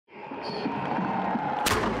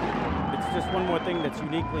It's just one more thing that's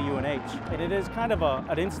uniquely UNH, and it is kind of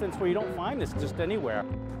an instance where you don't find this just anywhere.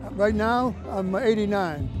 Right now, I'm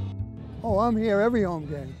 89. Oh, I'm here every home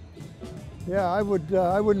game. Yeah, I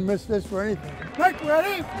wouldn't miss this for anything. Mike,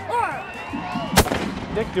 ready? Fire!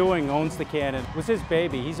 Dick Dewing owns the Cannon. It was his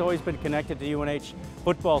baby. He's always been connected to UNH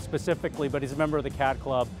football specifically, but he's a member of the Cat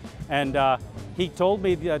Club. And he told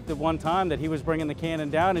me the one time that he was bringing the Cannon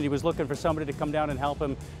down and he was looking for somebody to come down and help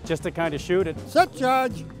him just to kind of shoot it. Set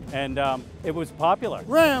charge. And it was popular.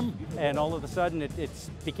 Ram. And all of a sudden it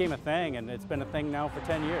became a thing, and it's been a thing now for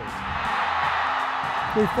 10 years.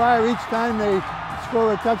 We fire each time they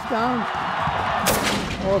score a touchdown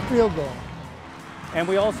or a field goal. And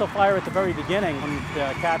we also fire at the very beginning. When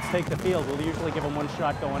the Cats take the field, we'll usually give them one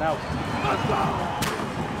shot going out.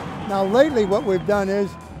 Now lately what we've done is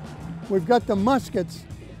we've got the muskets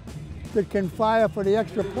that can fire for the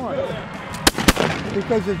extra point.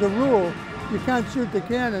 Because as a rule, you can't shoot the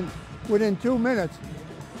cannon within 2 minutes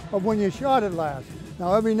of when you shot it last.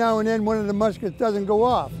 Now every now and then one of the muskets doesn't go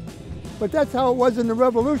off. But that's how it was in the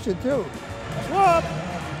Revolution too. Swap!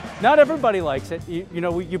 Not everybody likes it. You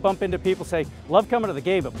know, you bump into people say, love coming to the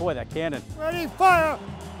game, but boy, that cannon. Ready, fire!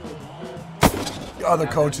 The other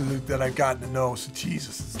coaches that I've gotten to know said,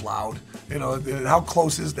 Jesus, it's loud. You know, how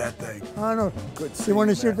close is that thing? I don't know. You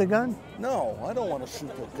want to shoot the gun? No, I don't want to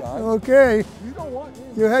shoot the gun. Okay. You don't want me.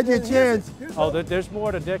 You had your chance. Oh, there's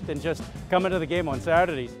more to Dick than just coming to the game on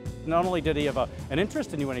Saturdays. Not only did he have an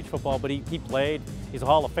interest in UNH football, but he played. He's a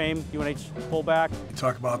Hall of Fame UNH fullback. You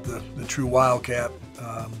talk about the true Wildcat.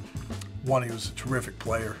 One, he was a terrific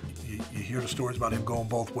player. You hear the stories about him going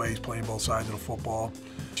both ways, playing both sides of the football.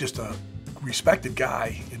 Just a respected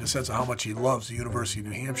guy in the sense of how much he loves the University of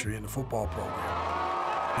New Hampshire and the football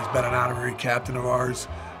program. He's been an honorary captain of ours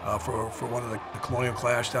for one of the Colonial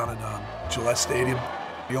Clash down in Gillette Stadium.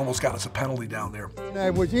 He almost got us a penalty down there. And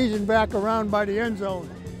I was easing back around by the end zone,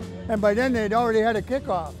 and by then they'd already had a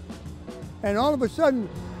kickoff. And all of a sudden,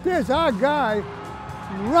 there's our guy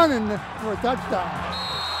running for a touchdown.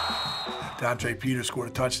 Dante Peters scored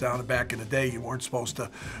a touchdown, and back in the day, you weren't supposed to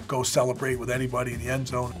go celebrate with anybody in the end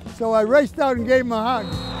zone. So I raced out and gave him a hug.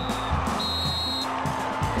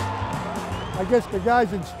 I guess the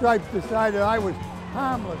guys in stripes decided I was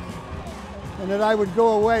harmless and that I would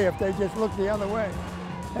go away if they just looked the other way.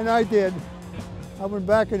 And I did. I went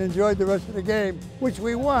back and enjoyed the rest of the game, which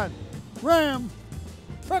we won. Ram,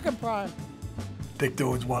 second prime. Dick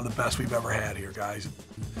Dewing's one of the best we've ever had here, guys.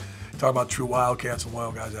 Talk about true Wildcats and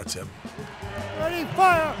loyal guys, that's him. Ready,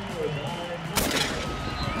 fire!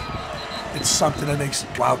 It's something that makes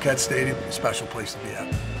Wildcat Stadium a special place to be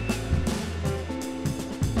at.